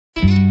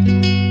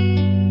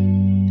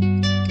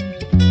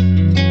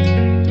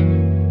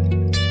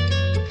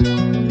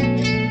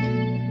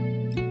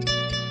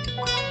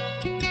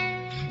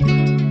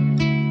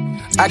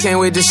I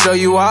can't wait to show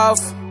you off.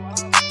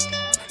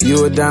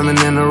 You a diamond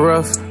in the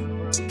rough,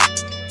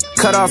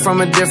 cut off from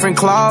a different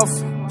cloth.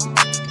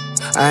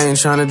 I ain't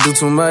tryna do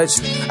too much,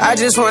 I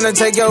just wanna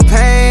take your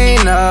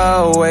pain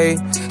away.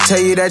 Tell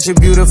you that you're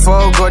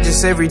beautiful,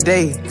 gorgeous every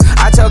day.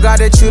 I tell God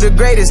that you the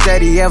greatest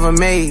that he ever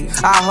made.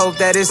 I hope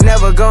that it's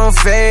never gonna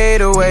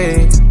fade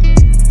away.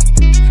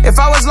 If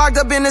I was locked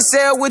up in a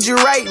cell, would you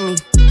write me?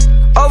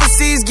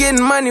 Overseas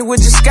getting money, would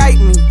you Skype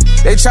me?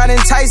 They try to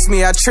entice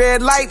me, I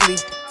tread lightly.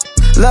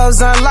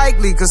 Love's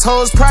unlikely, cause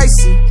hoes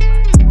pricey.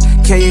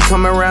 Can you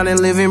come around and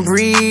live and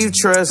breathe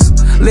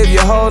trust? Live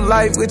your whole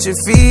life with your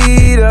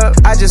feet up.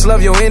 I just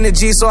love your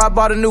energy, so I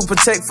bought a new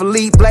Patek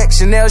Phillipe. Black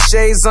Chanel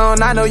shades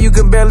on, I know you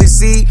can barely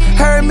see.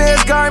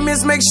 Hermès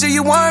garments, make sure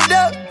you warmed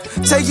up.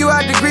 Take you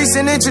out to Greece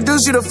and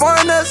introduce you to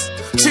foreigners.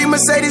 Treat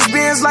Mercedes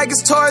Benz like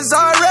it's Toys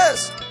R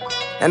Us.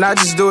 And I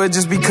just do it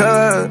just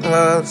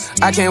because.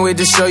 I can't wait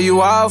to show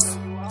you off.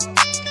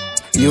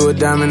 You a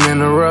diamond in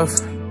the rough,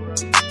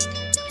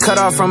 cut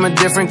off from a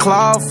different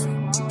cloth.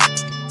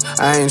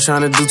 I ain't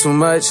tryna do too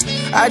much,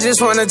 I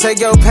just wanna take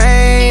your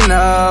pain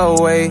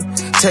away.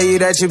 Tell you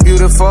that you're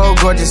beautiful,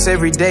 gorgeous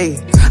every day.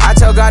 I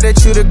tell God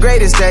that you the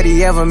greatest that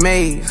he ever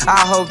made. I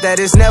hope that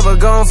it's never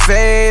gonna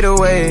fade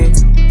away.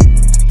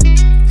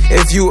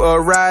 If you a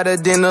rider,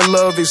 then a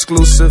love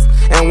exclusive.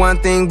 And one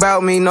thing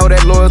about me, know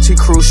that loyalty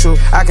crucial.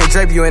 I can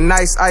drape you in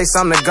nice ice,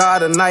 I'm the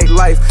god of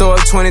nightlife. Throw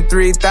up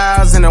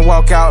 23,000 and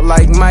walk out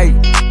like Mike.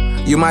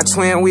 You my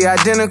twin, we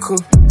identical.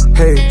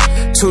 Hey,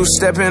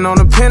 two-stepping on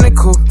the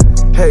pinnacle.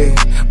 Hey,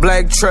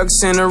 black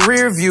trucks in the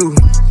rear view.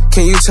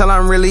 Can you tell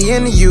I'm really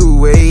into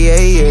you? Hey,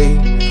 hey,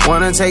 hey.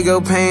 Wanna take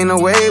your pain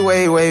away,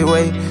 wait.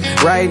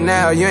 Right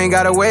now, you ain't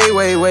gotta wait.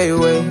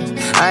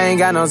 I ain't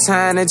got no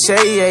time to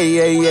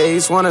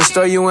chase. Wanna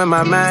store you in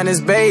my mind, it's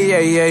bae.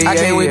 I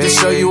can't wait to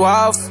show you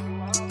off.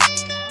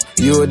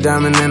 You a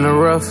diamond in the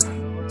rough,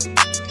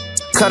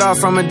 cut off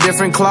from a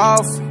different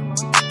cloth.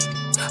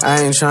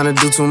 I ain't tryna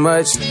do too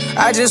much,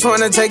 I just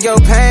wanna take your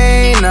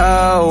pain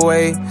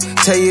away.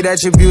 Tell you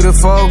that you're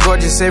beautiful,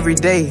 gorgeous every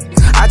day.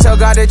 I tell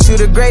God that you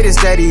the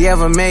greatest that he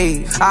ever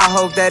made. I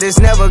hope that it's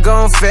never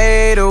gonna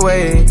fade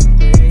away.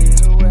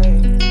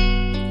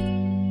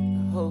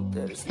 I hope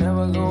that it's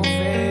never gonna